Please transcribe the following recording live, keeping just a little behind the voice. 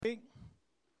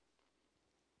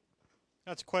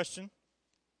That's a question.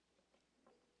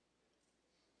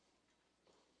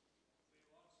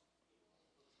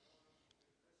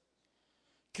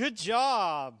 Good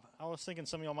job. I was thinking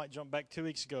some of y'all might jump back 2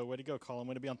 weeks ago. Way to go, Colin.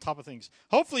 Way to be on top of things.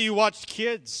 Hopefully you watched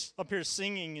kids up here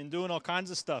singing and doing all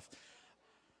kinds of stuff.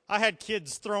 I had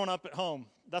kids throwing up at home.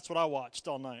 That's what I watched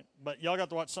all night. But y'all got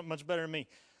to watch something much better than me.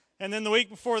 And then the week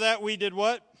before that, we did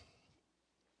what?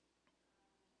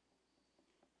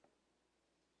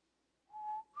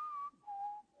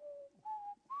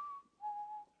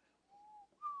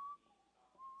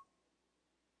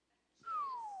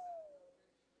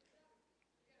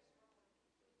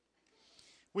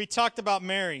 We talked about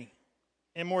Mary,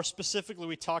 and more specifically,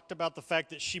 we talked about the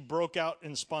fact that she broke out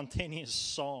in spontaneous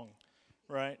song,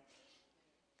 right?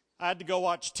 I had to go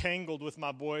watch Tangled with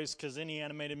my boys because any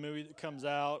animated movie that comes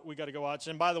out, we got to go watch.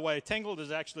 And by the way, Tangled is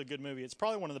actually a good movie. It's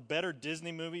probably one of the better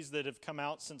Disney movies that have come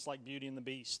out since like Beauty and the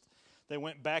Beast. They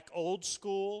went back old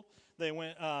school. They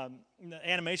went the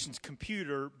animation's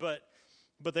computer, but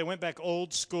they went back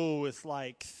old school with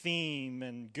like theme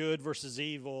and good versus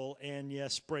evil, and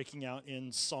yes, breaking out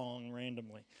in song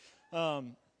randomly.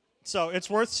 So it's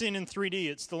worth seeing in 3D.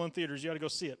 It's still in theaters. You got to go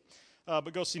see it,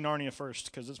 but go see Narnia first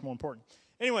because it's more important.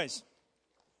 Anyways,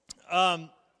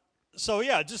 so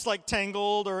yeah, just like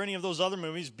Tangled or any of those other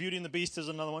movies, Beauty and the Beast is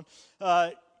another one.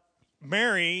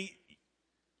 Mary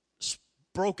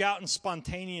broke out in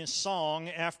spontaneous song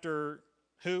after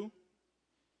who?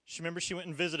 Remember she went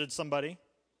and visited somebody.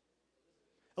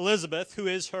 Elizabeth, who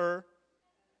is her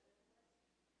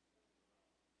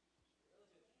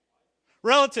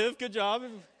relative. Good job.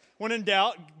 When in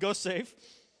doubt, go safe.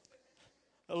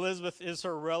 Elizabeth is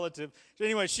her relative. So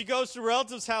anyway, she goes to her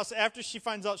relative's house after she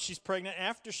finds out she's pregnant,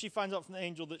 after she finds out from the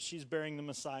angel that she's bearing the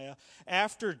Messiah,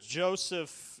 after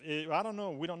Joseph, I don't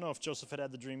know, we don't know if Joseph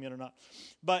had the dream yet or not.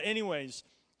 But anyways,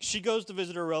 she goes to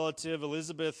visit her relative,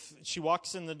 Elizabeth. She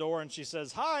walks in the door and she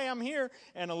says, "Hi, I'm here."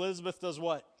 And Elizabeth does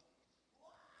what?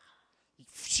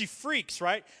 She freaks,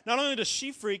 right? Not only does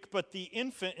she freak, but the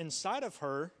infant inside of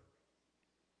her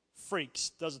freaks,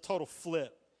 does a total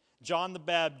flip. John the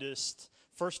Baptist,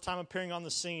 first time appearing on the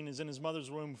scene, is in his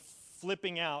mother's womb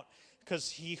flipping out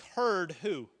because he heard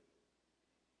who?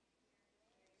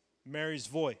 Mary's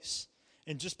voice.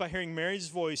 And just by hearing Mary's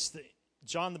voice,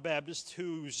 John the Baptist,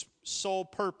 whose sole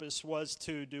purpose was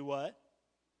to do what?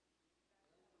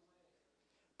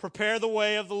 Prepare the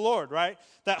way of the Lord, right?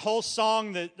 That whole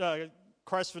song that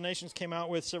Christ for the Nations came out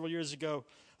with several years ago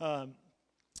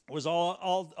was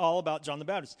all about John the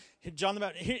Baptist. John the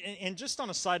Baptist. And just on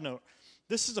a side note,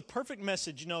 this is a perfect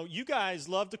message. You know, you guys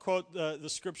love to quote the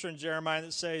scripture in Jeremiah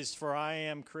that says, "For I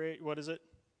am create." What is it?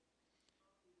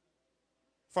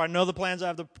 For I know the plans I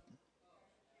have to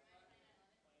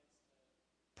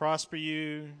prosper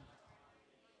you.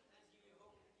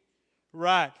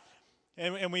 Right.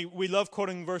 And we love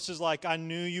quoting verses like, "I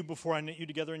knew you before I knit you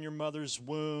together in your mother's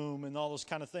womb," and all those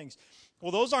kind of things.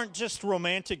 Well, those aren't just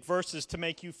romantic verses to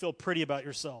make you feel pretty about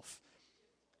yourself.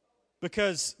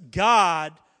 Because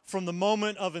God, from the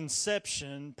moment of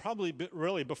inception, probably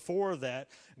really before that,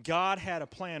 God had a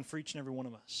plan for each and every one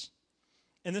of us.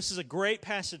 And this is a great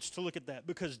passage to look at that,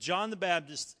 because John the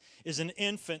Baptist is an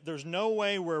infant. There's no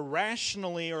way where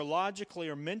rationally or logically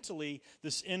or mentally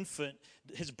this infant,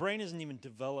 his brain isn't even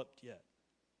developed yet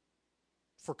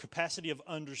for capacity of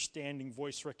understanding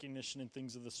voice recognition and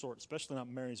things of the sort, especially not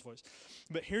Mary's voice.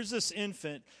 But here's this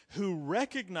infant who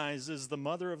recognizes the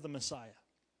mother of the Messiah.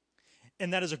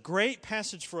 And that is a great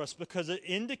passage for us because it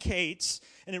indicates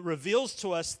and it reveals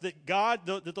to us that God,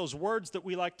 that those words that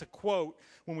we like to quote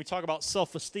when we talk about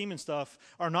self-esteem and stuff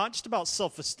are not just about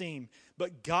self-esteem,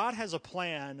 but God has a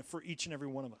plan for each and every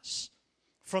one of us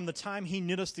from the time He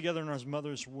knit us together in our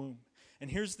mother's womb. And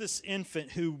here's this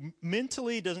infant who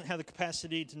mentally doesn't have the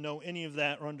capacity to know any of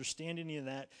that or understand any of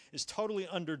that, is totally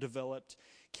underdeveloped,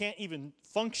 can't even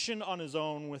function on his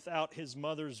own without his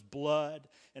mother's blood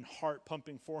and heart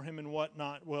pumping for him and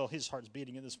whatnot. Well, his heart's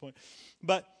beating at this point.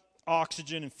 But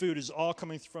oxygen and food is all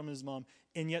coming from his mom.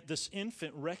 And yet this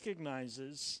infant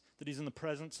recognizes that he's in the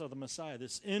presence of the Messiah.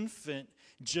 This infant,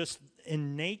 just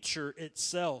in nature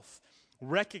itself,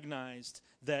 recognized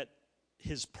that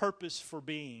his purpose for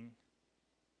being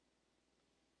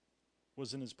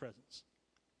was in his presence.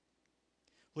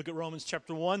 Look at Romans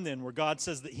chapter 1 then, where God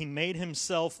says that He made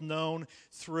Himself known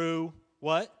through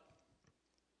what?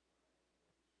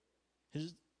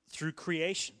 Through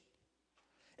creation.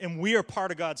 And we are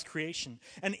part of God's creation.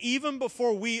 And even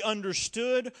before we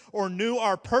understood or knew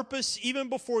our purpose, even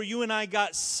before you and I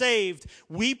got saved,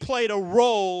 we played a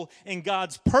role in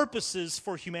God's purposes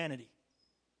for humanity.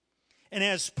 And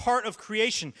as part of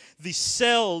creation, the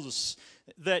cells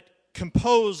that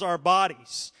compose our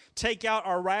bodies, take out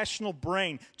our rational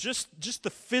brain. Just the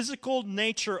physical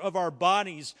nature of our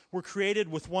bodies were created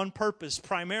with one purpose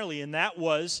primarily, and that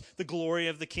was the glory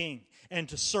of the King and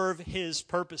to serve his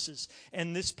purposes.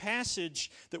 And this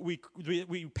passage that we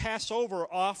pass over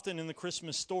often in the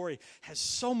Christmas story has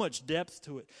so much depth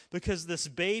to it, because this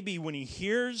baby, when he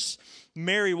hears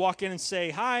Mary walk in and say,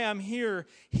 "Hi, I'm here,"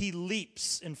 he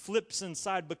leaps and flips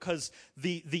inside, because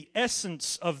the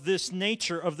essence of this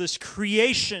nature, of this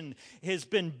creation, has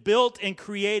been built and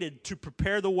created to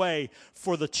prepare the way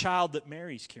for the child that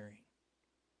Mary's carrying.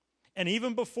 And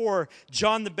even before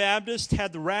John the Baptist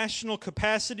had the rational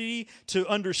capacity to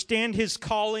understand his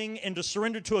calling and to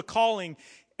surrender to a calling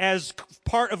as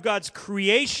part of God's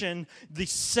creation, the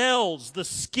cells, the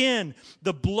skin,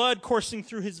 the blood coursing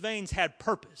through his veins had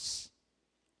purpose.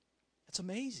 That's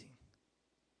amazing.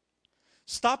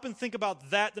 Stop and think about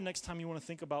that the next time you want to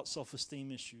think about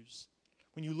self-esteem issues.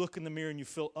 When you look in the mirror and you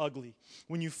feel ugly.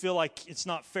 When you feel like it's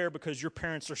not fair because your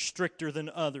parents are stricter than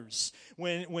others.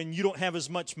 When you don't have as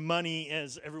much money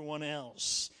as everyone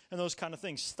else. And those kind of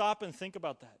things. Stop and think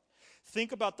about that.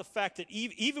 Think about the fact that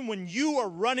even when you are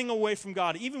running away from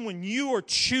God, even when you are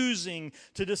choosing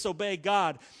to disobey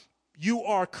God, you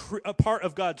are a part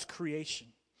of God's creation.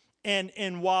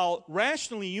 And while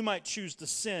rationally you might choose to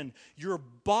sin, your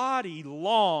body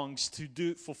longs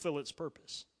to fulfill its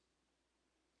purpose.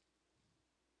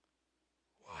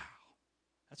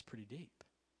 That's pretty deep.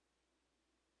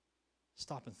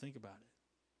 Stop and think about it.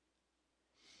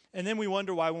 And then we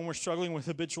wonder why, when we're struggling with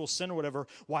habitual sin or whatever,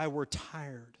 why we're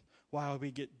tired, why we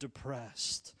get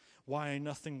depressed, why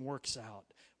nothing works out,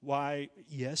 why,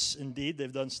 yes, indeed,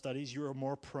 they've done studies, you are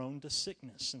more prone to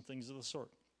sickness and things of the sort.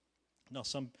 Now,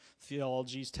 some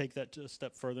theologies take that a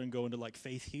step further and go into like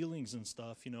faith healings and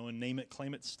stuff, and name it,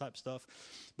 claim it type stuff.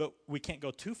 But we can't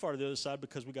go too far to the other side,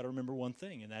 because we got to remember one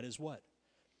thing, and that is what?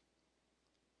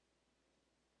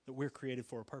 That we're created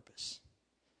for a purpose.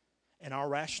 And our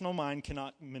rational mind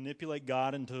cannot manipulate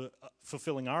God into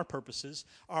fulfilling our purposes.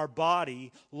 Our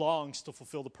body longs to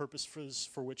fulfill the purpose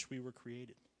for which we were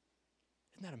created.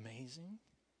 Isn't that amazing?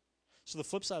 So the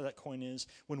flip side of that coin is,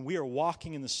 when we are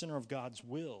walking in the center of God's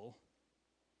will,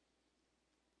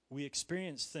 we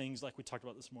experience things like we talked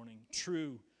about this morning: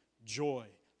 true joy,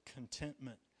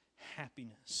 contentment,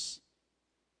 happiness.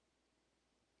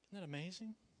 Isn't that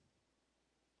amazing?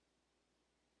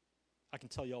 I can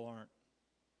tell y'all aren't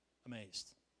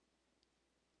amazed.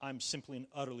 I'm simply and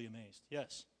utterly amazed.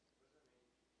 Yes?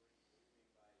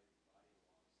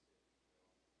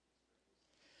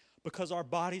 Because our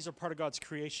bodies are part of God's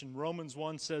creation. Romans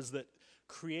 1 says that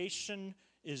creation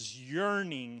is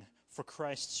yearning for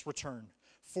Christ's return,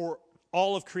 for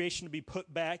all of creation to be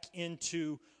put back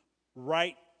into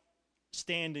right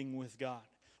standing with God.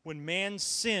 When man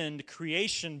sinned,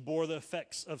 creation bore the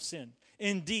effects of sin.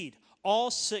 Indeed,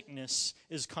 all sickness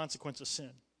is a consequence of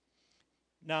sin.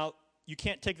 Now, you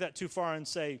can't take that too far and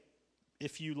say,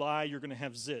 if you lie, you're going to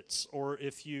have zits, or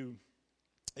if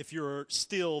you're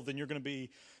still, then you're going to be,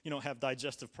 have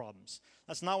digestive problems.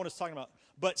 That's not what it's talking about.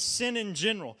 But sin in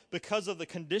general, because of the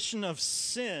condition of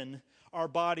sin, our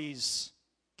bodies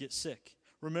get sick.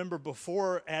 Remember,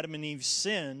 before Adam and Eve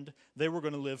sinned, they were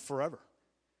going to live forever.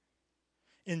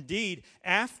 Indeed,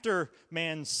 after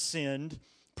man sinned,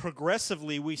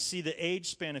 progressively, we see the age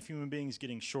span of human beings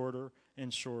getting shorter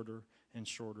and shorter and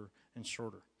shorter and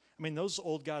shorter. I mean, those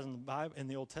old guys in the Bible, in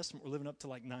the Old Testament, were living up to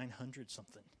like 900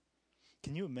 something.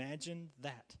 Can you imagine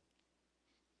that?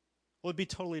 Well, it'd be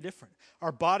totally different.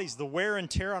 Our bodies, the wear and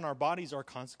tear on our bodies are a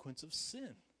consequence of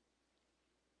sin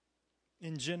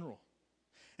in general.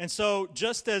 And so,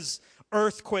 just as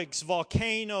earthquakes,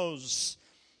 volcanoes,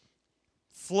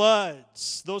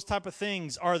 floods, those type of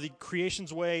things are the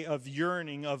creation's way of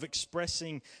yearning, of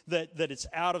expressing that it's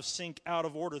out of sync, out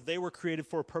of order. They were created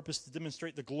for a purpose to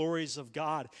demonstrate the glories of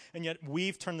God, and yet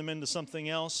we've turned them into something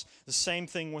else. The same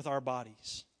thing with our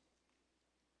bodies.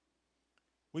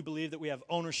 We believe that we have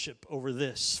ownership over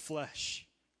this flesh,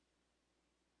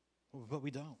 but we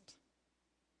don't.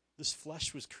 This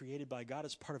flesh was created by God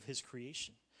as part of His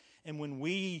creation. And when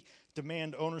we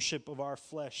demand ownership of our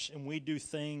flesh and we do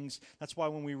things, that's why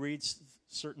when we read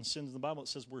certain sins in the Bible, it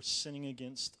says we're sinning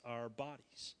against our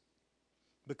bodies.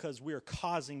 Because we are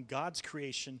causing God's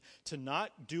creation to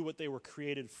not do what they were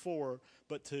created for,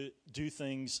 but to do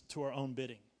things to our own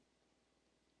bidding.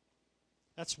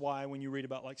 That's why when you read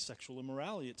about like sexual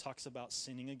immorality, it talks about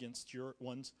sinning against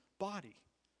one's body.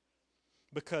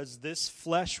 Because this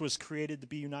flesh was created to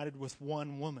be united with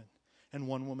one woman and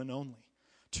one woman only.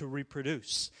 to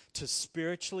reproduce, to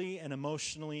spiritually and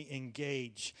emotionally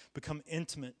engage, become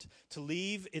intimate, to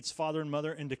leave its father and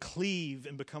mother and to cleave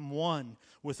and become one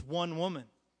with one woman.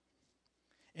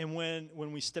 And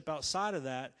when we step outside of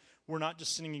that, we're not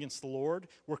just sinning against the Lord,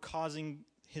 we're causing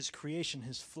his creation,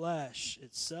 his flesh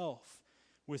itself,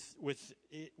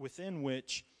 within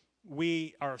which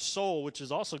our soul, which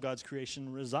is also God's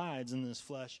creation, resides in this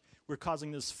flesh. We're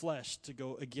causing this flesh to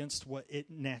go against what it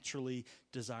naturally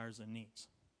desires and needs.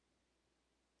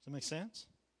 Does that make sense?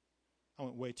 I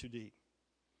went way too deep.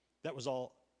 That was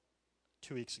all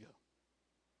 2 weeks ago.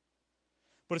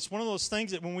 But it's one of those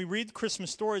things that when we read Christmas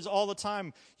stories all the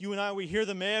time, you and I, we hear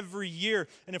them every year.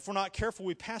 And if we're not careful,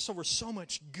 we pass over so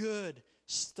much good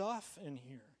stuff in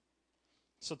here.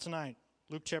 So tonight,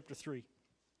 Luke chapter 3.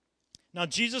 Now,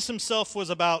 Jesus himself was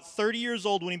about 30 years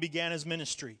old when he began his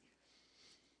ministry.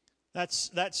 That's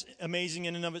amazing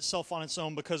in and of itself on its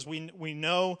own, because we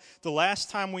know the last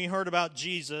time we heard about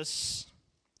Jesus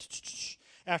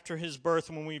after his birth,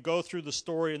 and when we go through the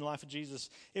story in the life of Jesus,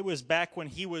 it was back when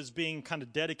he was being kind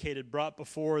of dedicated, brought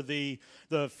before the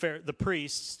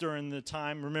priests during the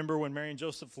time. Remember when Mary and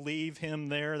Joseph leave him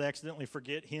there, they accidentally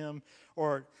forget him,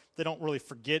 or they don't really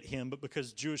forget him, but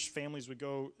because Jewish families would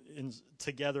go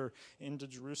together into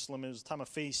Jerusalem, it was a time of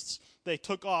feasts, they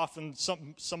took off, and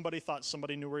somebody thought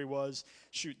somebody knew where he was.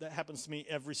 Shoot, that happens to me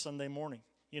every Sunday morning.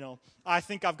 You know, I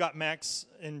think I've got Max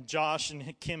and Josh,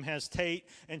 and Kim has Tate,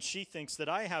 and she thinks that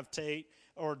I have Tate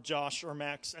or Josh or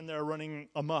Max, and they're running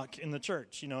amok in the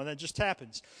church. You know, and that just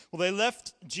happens. Well, they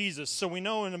left Jesus, so we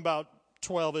know in about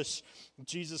 12-ish,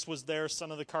 Jesus was there,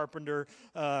 son of the carpenter,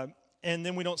 and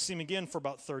then we don't see him again for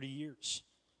about 30 years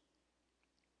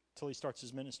until he starts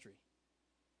his ministry.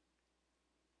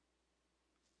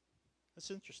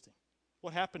 That's interesting.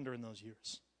 What happened during those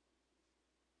years?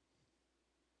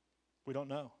 We don't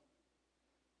know,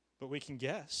 but we can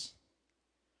guess.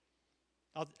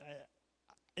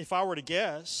 If I were to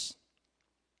guess,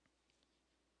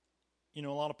 you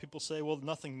know, a lot of people say, well,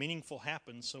 nothing meaningful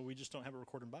happened, so we just don't have it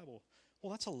recorded in the Bible. Well,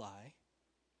 that's a lie.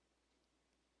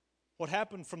 What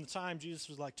happened from the time Jesus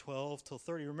was like 12 till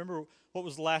 30? Remember what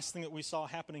was the last thing that we saw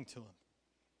happening to him?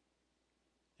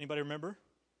 Anybody remember?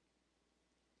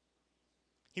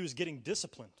 He was getting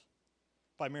disciplined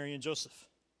by Mary and Joseph.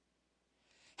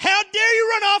 How dare you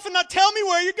run off and not tell me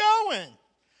where you're going?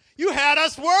 You had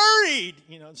us worried.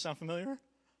 You know, does that sound familiar?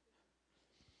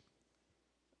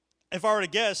 If I were to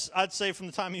guess, I'd say from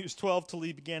the time he was 12 till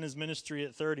he began his ministry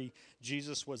at 30,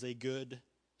 Jesus was a good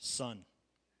son.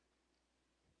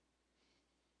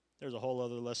 There's a whole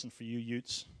other lesson for you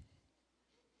Utes.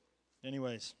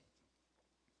 Anyways,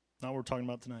 not what we're talking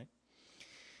about tonight.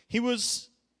 He was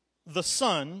the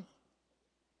son,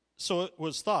 so it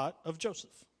was thought, of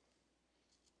Joseph.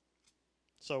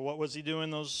 So what was he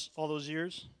doing all those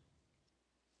years?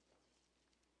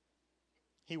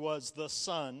 He was the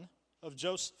son of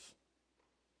Joseph,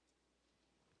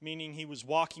 meaning he was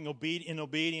walking in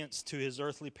obedience to his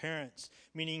earthly parents,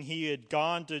 meaning he had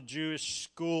gone to Jewish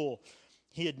school.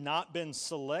 He had not been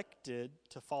selected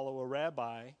to follow a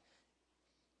rabbi.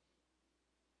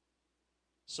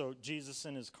 So Jesus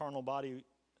in his carnal body,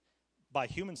 by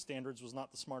human standards, was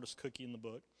not the smartest cookie in the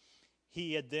book.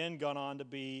 He had then gone on to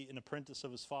be an apprentice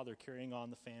of his father, carrying on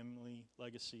the family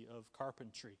legacy of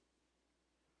carpentry.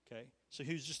 Okay, so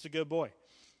he was just a good boy.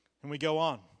 And we go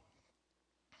on.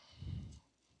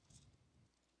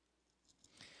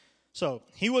 So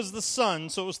he was the son,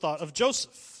 so it was thought, of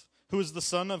Joseph, who was the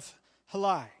son of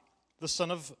Heli, the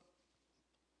son of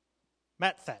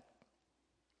Matthat,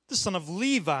 the son of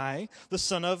Levi, the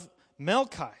son of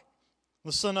Melchi,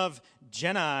 the son of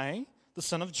Jenai, the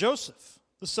son of Joseph,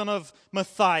 the son of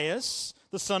Matthias,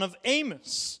 the son of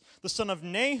Amos, the son of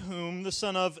Nahum, the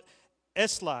son of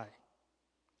Esli,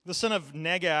 the son of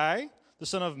Nagai, the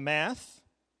son of Math,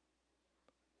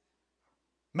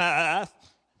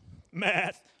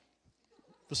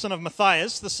 the son of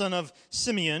Matthias, the son of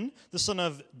Simeon, the son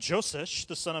of Josish,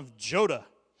 the son of Joda.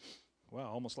 Wow,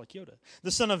 almost like Yoda.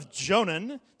 The son of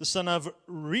Jonan, the son of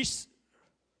Resa,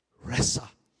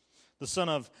 the son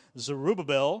of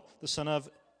Zerubbabel, the son of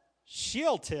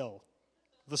Shealtiel,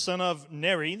 the son of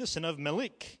Neri, the son of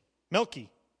Melchi.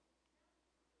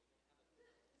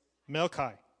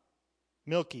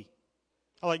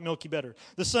 I like Milky better.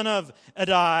 The son of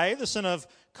Adai, the son of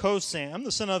Kosam,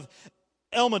 the son of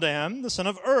Elmadam, the son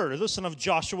of the son of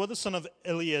Joshua, the son of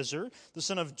Eliezer, the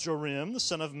son of Jorim, the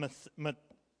son of the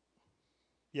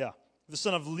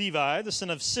son of Levi, the son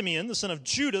of Simeon, the son of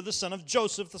Judah, the son of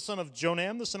Joseph, the son of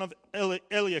Jonam, the son of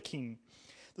Eliakim,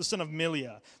 the son of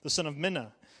Milia, the son of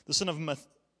Minna, the son of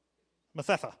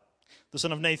Mathatha, the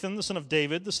son of Nathan, the son of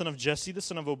David, the son of Jesse, the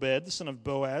son of Obed, the son of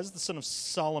Boaz, the son of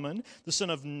Solomon, the son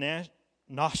of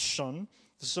Nahshon,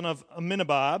 the son of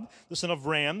Aminabab, the son of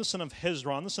Ram, the son of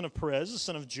Hezron, the son of Perez, the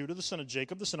son of Judah, the son of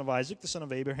Jacob, the son of Isaac, the son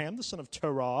of Abraham, the son of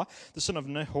Terah, the son of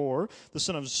Nahor, the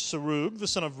son of Serug, the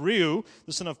son of Reu,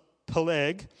 the son of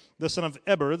Peleg, the son of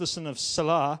Eber, the son of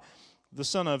Salah, the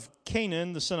son of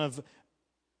Canaan, the son of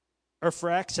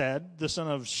Arphaxad, the son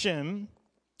of Shem,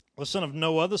 the son of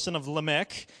Noah, the son of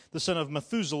Lamech, the son of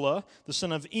Methuselah, the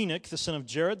son of Enoch, the son of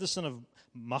Jared, the son of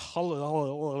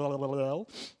Mahalalel,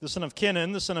 the son of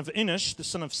Kenan, the son of Enosh, the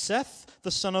son of Seth, the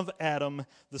son of Adam,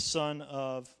 the son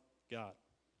of God.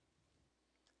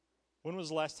 When was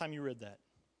the last time you read that?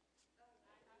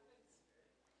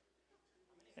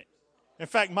 In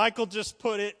fact, Michael just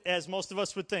put it as most of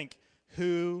us would think,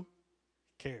 who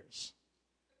cares?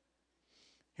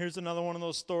 Here's another one of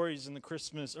those stories in the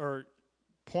Christmas, or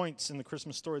points in the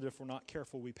Christmas story that if we're not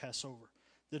careful, we pass over,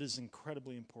 that is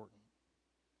incredibly important.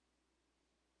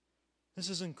 This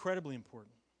is incredibly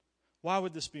important. Why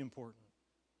would this be important?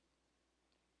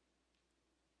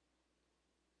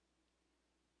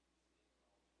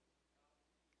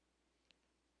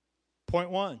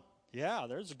 Point one. Yeah,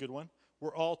 there's a good one.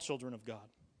 We're all children of God.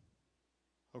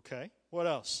 Okay, what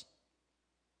else?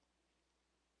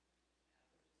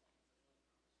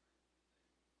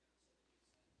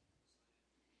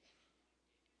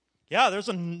 Yeah, there's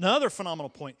another phenomenal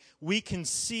point. We can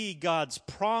see God's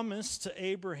promise to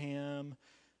Abraham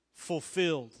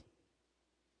fulfilled.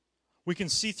 We can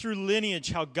see through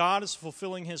lineage how God is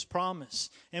fulfilling his promise.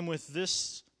 And with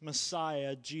this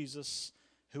Messiah, Jesus,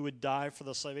 who would die for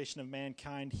the salvation of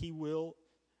mankind, he will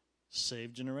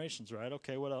save generations, right?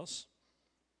 Okay, what else?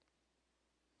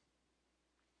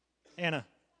 Anna.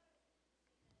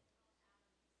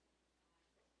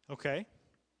 Okay.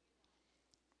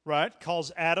 Right,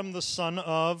 calls Adam the son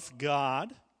of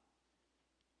God.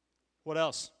 What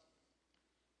else?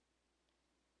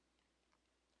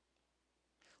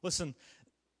 Listen,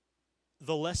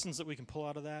 the lessons that we can pull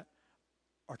out of that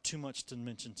are too much to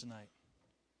mention tonight.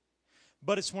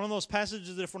 But it's one of those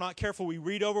passages that if we're not careful, we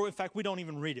read over. In fact, we don't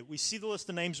even read it. We see the list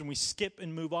of names and we skip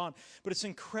and move on. But it's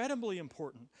incredibly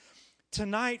important.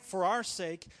 Tonight, for our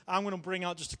sake, I'm going to bring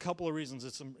out just a couple of reasons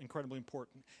it's incredibly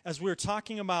important. As we're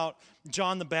talking about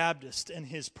John the Baptist and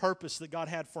his purpose that God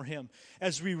had for him,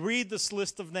 as we read this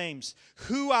list of names,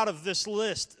 who out of this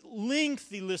list,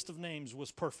 lengthy list of names,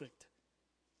 was perfect?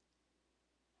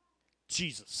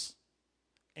 Jesus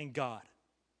and God,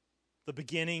 the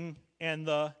beginning and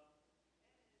the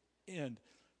end.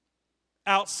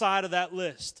 Outside of that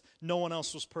list, no one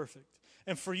else was perfect.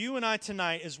 And for you and I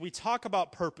tonight, as we talk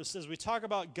about purpose, as we talk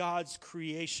about God's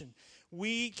creation,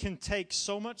 we can take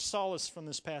so much solace from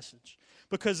this passage.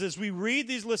 Because as we read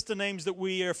these list of names that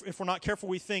we, if we're not careful,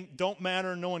 we think don't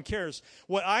matter and no one cares.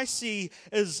 What I see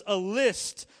is a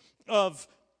list of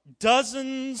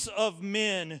dozens of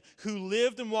men who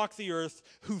lived and walked the earth,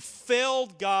 who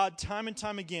failed God time and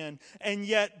time again, and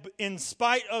yet, in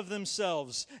spite of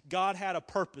themselves, God had a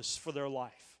purpose for their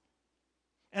life.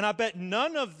 And I bet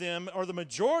none of them, or the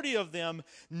majority of them,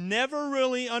 never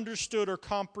really understood or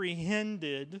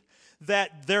comprehended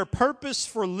that their purpose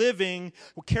for living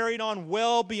carried on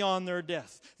well beyond their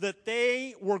death. That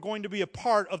they were going to be a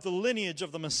part of the lineage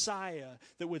of the Messiah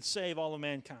that would save all of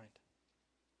mankind.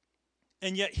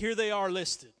 And yet here they are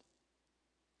listed.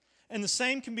 And the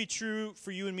same can be true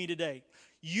for you and me today.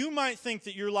 You might think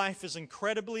that your life is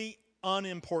incredibly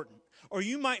unimportant. Or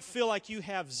you might feel like you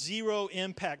have zero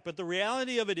impact. But the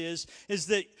reality of it is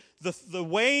that the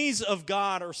ways of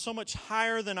God are so much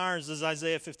higher than ours, as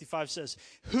Isaiah 55 says.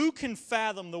 Who can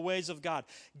fathom the ways of God?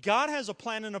 God has a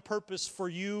plan and a purpose for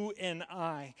you and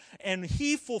I. And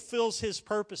he fulfills his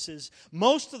purposes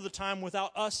most of the time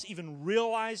without us even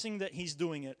realizing that he's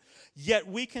doing it. Yet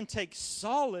we can take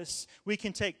solace, we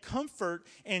can take comfort,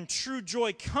 and true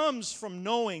joy comes from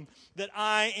knowing that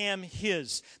I am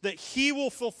his. That he will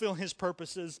fulfill his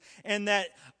purposes, and that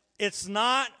it's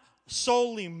not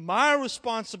solely my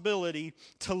responsibility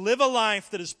to live a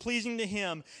life that is pleasing to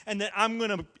him, and that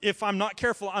if I'm not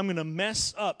careful, I'm going to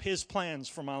mess up his plans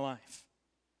for my life.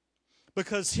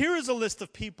 Because here is a list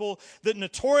of people that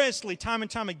notoriously, time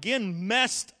and time again,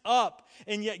 messed up,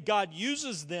 and yet God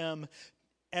uses them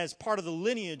as part of the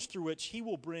lineage through which he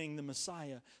will bring the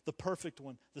Messiah, the perfect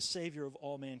one, the Savior of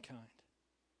all mankind.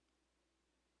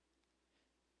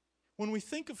 When we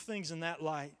think of things in that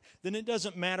light, then it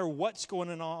doesn't matter what's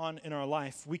going on in our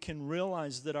life. We can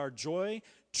realize that our joy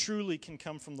truly can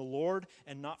come from the Lord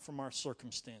and not from our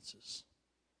circumstances,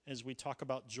 as we talk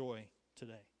about joy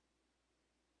today.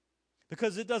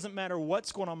 Because it doesn't matter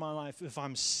what's going on in my life. If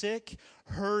I'm sick,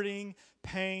 hurting,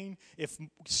 pain, if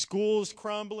school is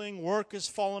crumbling, work is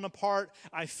falling apart,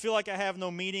 I feel like I have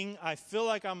no meaning, I feel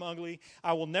like I'm ugly,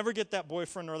 I will never get that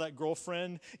boyfriend or that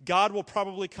girlfriend. God will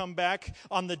probably come back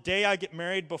on the day I get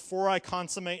married before I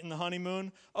consummate in the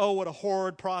honeymoon. Oh, what a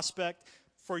horrid prospect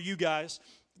for you guys.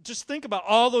 Just think about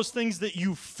all those things that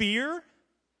you fear.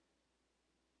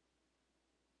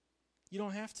 You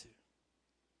don't have to.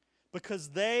 Because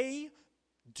they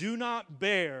do not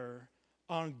bear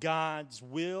on God's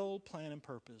will, plan, and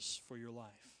purpose for your life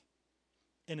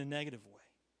in a negative way.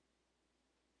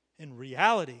 In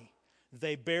reality,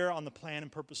 they bear on the plan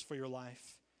and purpose for your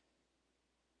life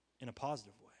in a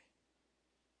positive way.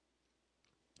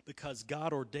 Because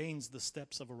God ordains the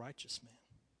steps of a righteous man.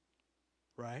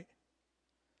 Right?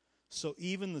 So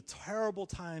even the terrible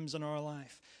times in our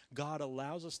life, God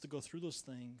allows us to go through those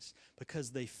things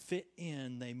because they fit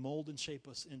in, they mold and shape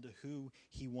us into who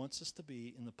He wants us to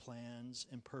be in the plans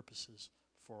and purposes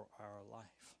for our life.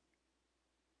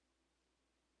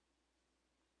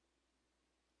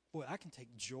 Boy, I can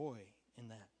take joy in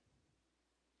that.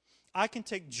 I can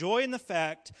take joy in the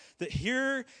fact that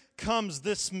here comes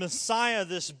this Messiah,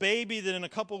 this baby that in a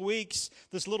couple weeks,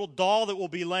 this little doll that will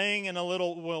be laying in a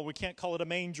little, well, we can't call it a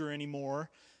manger anymore.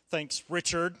 Thanks,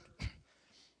 Richard.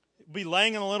 Be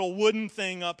laying in a little wooden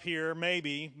thing up here,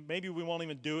 maybe. Maybe we won't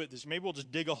even do it. Maybe we'll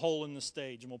just dig a hole in the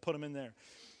stage and we'll put him in there.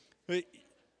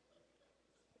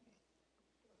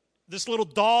 This little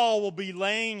doll will be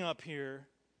laying up here.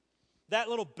 That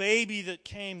little baby that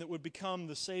came that would become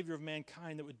the Savior of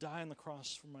mankind, that would die on the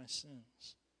cross for my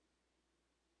sins.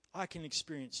 I can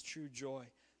experience true joy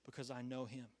because I know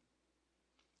Him.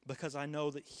 Because I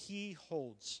know that He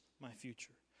holds my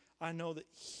future. I know that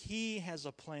He has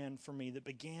a plan for me that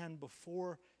began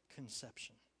before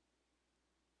conception.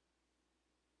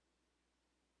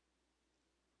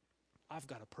 I've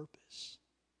got a purpose.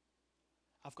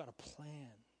 I've got a plan.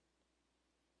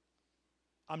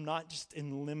 I'm not just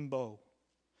in limbo.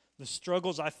 The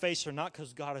struggles I face are not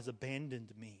because God has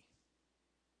abandoned me.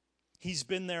 He's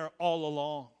been there all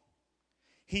along.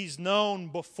 He's known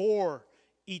before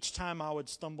each time I would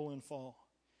stumble and fall.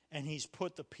 And He's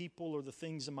put the people or the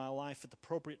things in my life at the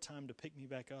appropriate time to pick me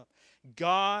back up.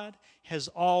 God has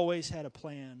always had a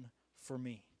plan for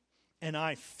me. And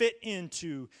I fit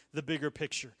into the bigger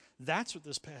picture. That's what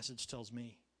this passage tells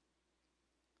me.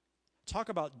 Talk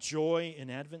about joy in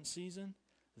Advent season.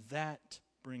 That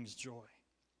brings joy.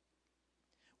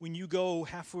 When you go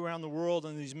halfway around the world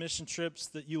on these mission trips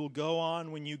that you will go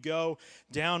on, when you go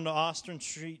down to Austin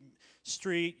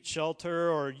Street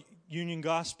Shelter or Union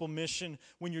Gospel Mission,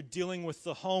 when you're dealing with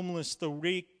the homeless, the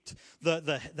wrecked,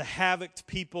 the havocked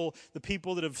people, the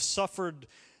people that have suffered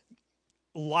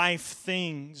life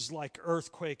things like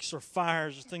earthquakes or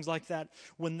fires or things like that,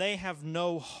 when they have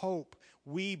no hope,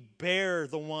 we bear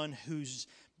the one who's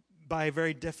by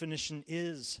very definition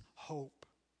is hope.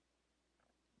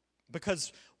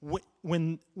 Because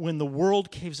when the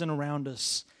world caves in around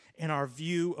us and our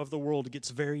view of the world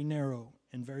gets very narrow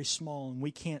and very small and we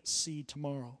can't see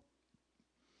tomorrow,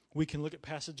 we can look at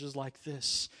passages like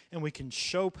this and we can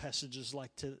show passages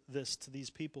like this to these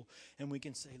people and we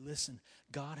can say, listen,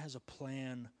 God has a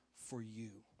plan for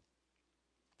you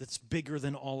that's bigger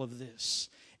than all of this.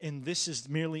 And this is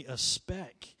merely a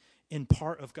speck in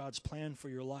part of God's plan for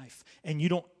your life. And you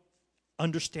don't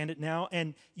understand it now,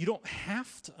 and you don't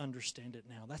have to understand it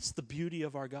now. That's the beauty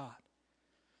of our God.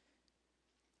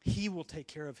 He will take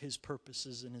care of His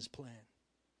purposes and His plan.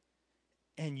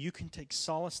 And you can take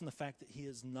solace in the fact that He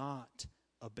has not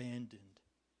abandoned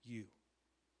you.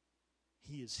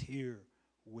 He is here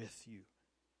with you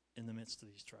in the midst of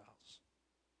these trials.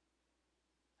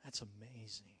 That's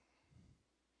amazing.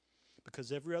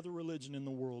 Because every other religion in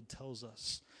the world tells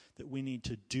us that we need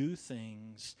to do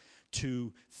things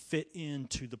to fit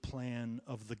into the plan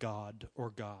of the God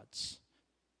or gods.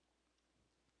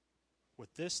 What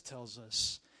this tells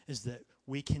us is that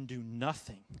we can do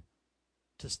nothing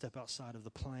to step outside of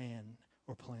the plan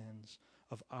or plans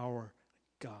of our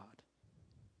God.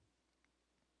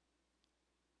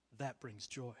 That brings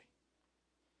joy.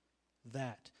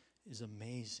 That is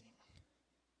amazing.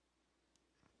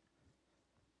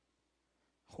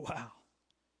 Wow.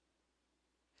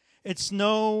 It's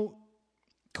no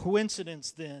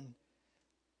coincidence then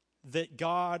that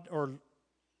God or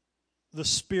the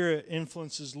Spirit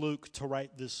influences Luke to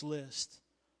write this list,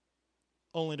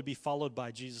 only to be followed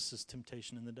by Jesus'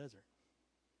 temptation in the desert.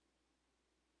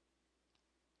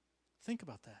 Think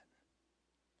about that.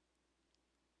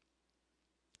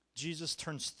 Jesus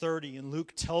turns 30, and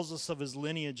Luke tells us of his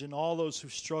lineage and all those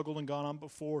who've struggled and gone on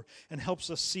before, and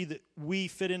helps us see that we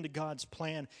fit into God's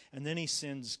plan. And then he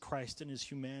sends Christ in his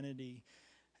humanity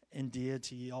and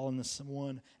deity, all in this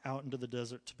one, out into the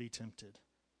desert to be tempted.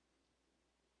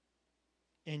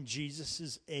 And Jesus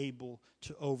is able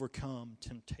to overcome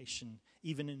temptation,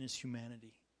 even in his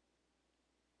humanity,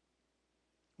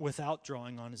 without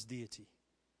drawing on his deity.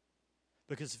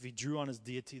 Because if he drew on his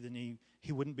deity, then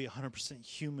he wouldn't be 100%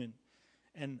 human.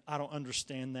 And I don't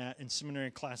understand that. And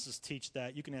seminary classes teach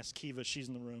that. You can ask Kiva, she's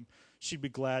in the room. She'd be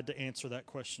glad to answer that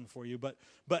question for you. But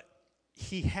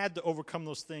he had to overcome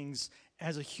those things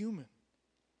as a human.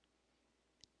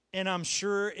 And I'm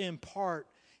sure in part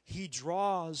he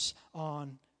draws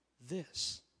on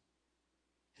this,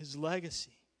 his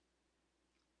legacy.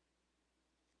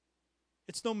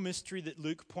 It's no mystery that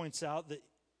Luke points out that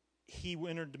he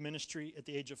entered the ministry at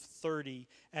the age of 30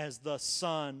 as the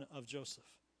son of Joseph.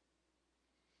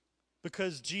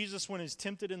 Because Jesus, when he's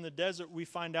tempted in the desert, we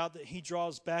find out that he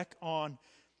draws back on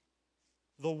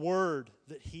the word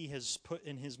that he has put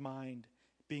in his mind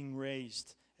being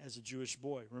raised as a Jewish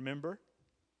boy. Remember?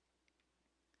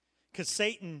 Because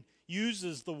Satan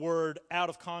uses the word out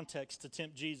of context to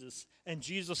tempt Jesus, and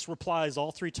Jesus replies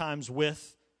all 3 times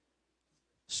with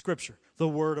Scripture, the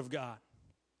Word of God.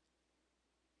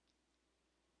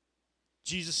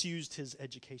 Jesus used his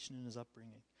education and his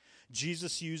upbringing.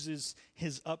 Jesus uses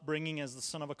his upbringing as the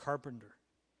son of a carpenter.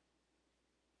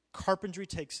 Carpentry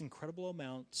takes incredible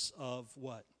amounts of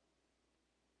what?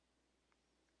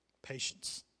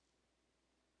 Patience.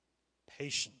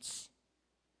 Patience.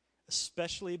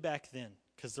 Especially back then,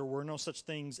 because there were no such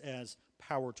things as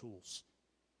power tools.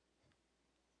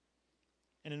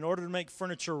 And in order to make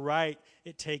furniture right,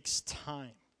 it takes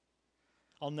time.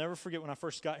 I'll never forget when I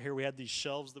first got here, we had these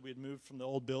shelves that we had moved from the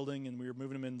old building, and we were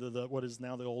moving them into what is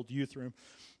now the old youth room.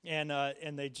 And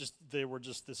they were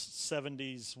just this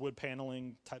 70s wood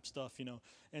paneling type stuff, you know.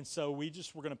 And so we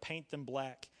just were going to paint them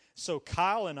black. So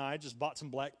Kyle and I just bought some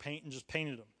black paint and just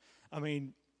painted them. I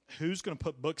mean, who's going to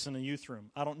put books in a youth room?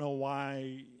 I don't know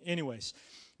why. Anyways,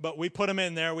 but we put them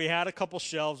in there. We had a couple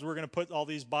shelves. We were going to put all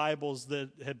these Bibles that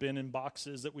had been in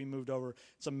boxes that we moved over.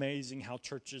 It's amazing how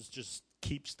churches just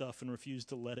keep stuff and refuse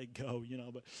to let it go, you know.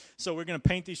 But so we're going to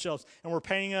paint these shelves, and we're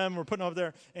painting them. We're putting them over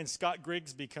there, and Scott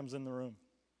Grigsby comes in the room.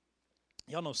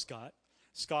 Y'all know Scott.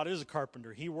 Scott is a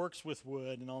carpenter. He works with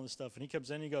wood and all this stuff, and he comes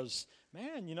in and he goes,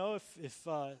 "Man, you know, if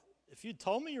you'd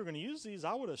told me you were going to use these,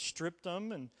 I would have stripped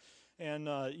them and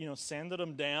sanded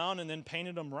them down and then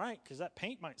painted them right, because that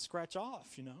paint might scratch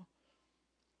off, you know."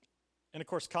 And of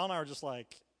course, Kyle and I are just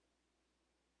like,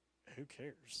 who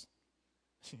cares?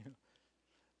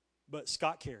 But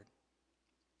Scott cared.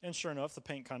 And sure enough, the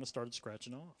paint kind of started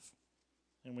scratching off.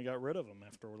 And we got rid of them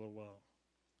after a little while.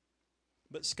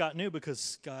 But Scott knew,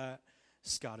 because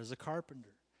Scott is a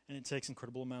carpenter. And it takes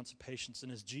incredible amounts of patience.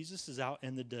 And as Jesus is out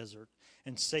in the desert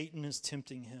and Satan is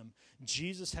tempting him,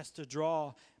 Jesus has to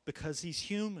draw, because he's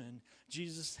human,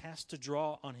 Jesus has to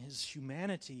draw on his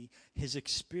humanity, his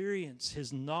experience,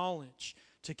 his knowledge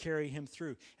to carry him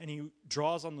through. And he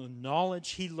draws on the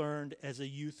knowledge he learned as a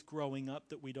youth growing up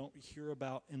that we don't hear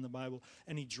about in the Bible.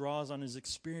 And he draws on his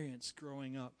experience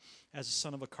growing up as a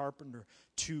son of a carpenter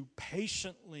to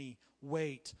patiently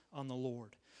wait on the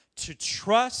Lord, to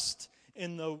trust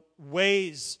in the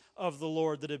ways of the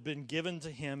Lord that have been given to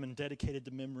him and dedicated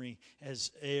to memory, as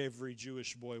every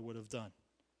Jewish boy would have done.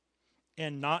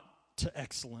 And not to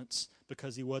excellence,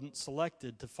 because he wasn't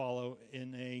selected to follow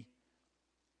in a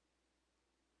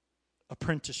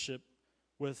apprenticeship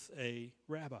with a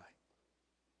rabbi.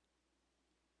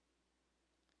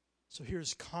 So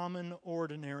here's common,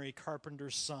 ordinary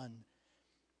carpenter's son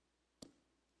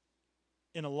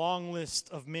in a long list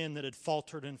of men that had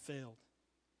faltered and failed,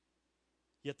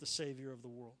 yet the Savior of the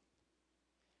world.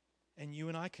 And you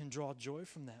and I can draw joy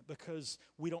from that, because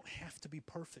we don't have to be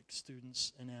perfect,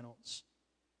 students and adults.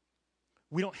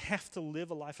 We don't have to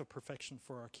live a life of perfection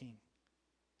for our King.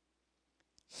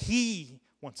 He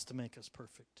wants to make us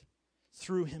perfect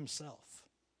through himself.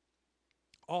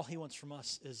 All he wants from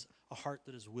us is a heart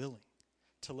that is willing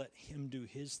to let him do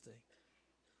his thing.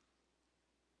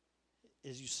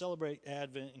 As you celebrate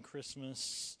Advent and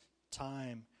Christmas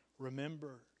time,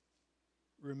 remember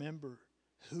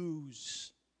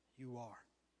whose you are,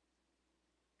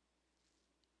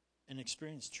 and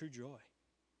experience true joy.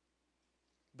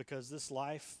 Because this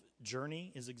life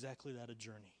journey is exactly that, a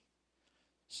journey.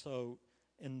 So,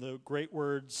 in the great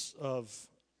words of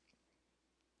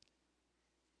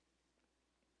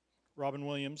Robin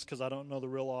Williams, because I don't know the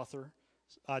real author,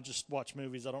 I just watch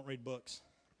movies, I don't read books.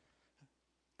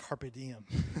 Carpe diem.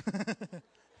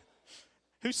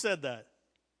 Who said that?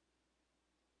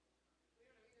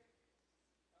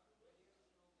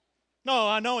 No,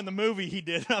 I know in the movie he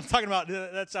did. I'm talking about,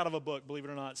 that's out of a book, believe it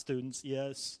or not, students.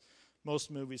 Yes, most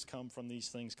movies come from these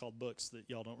things called books that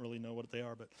y'all don't really know what they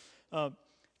are. But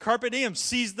Carpe Diem,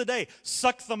 seize the day.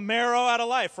 Suck the marrow out of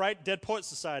life, right? Dead Poet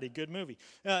Society, good movie.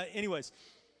 Anyways,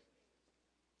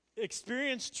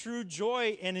 experience true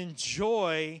joy and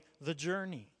enjoy the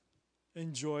journey.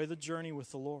 Enjoy the journey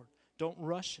with the Lord. Don't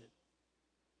rush it.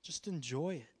 Just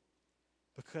enjoy it.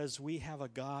 Because we have a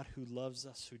God who loves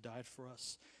us, who died for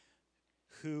us,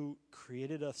 who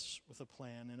created us with a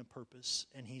plan and a purpose,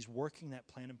 and he's working that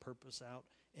plan and purpose out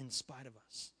in spite of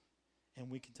us. And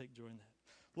we can take joy in that.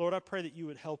 Lord, I pray that you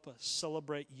would help us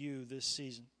celebrate you this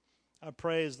season. I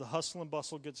pray as the hustle and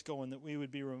bustle gets going that we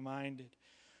would be reminded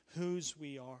whose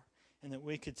we are and that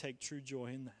we could take true joy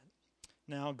in that.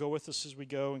 Now go with us as we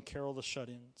go and carol the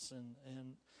shut-ins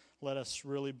and let us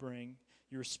really bring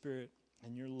your spirit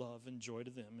and your love and joy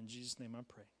to them. In Jesus' name I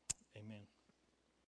pray. Amen.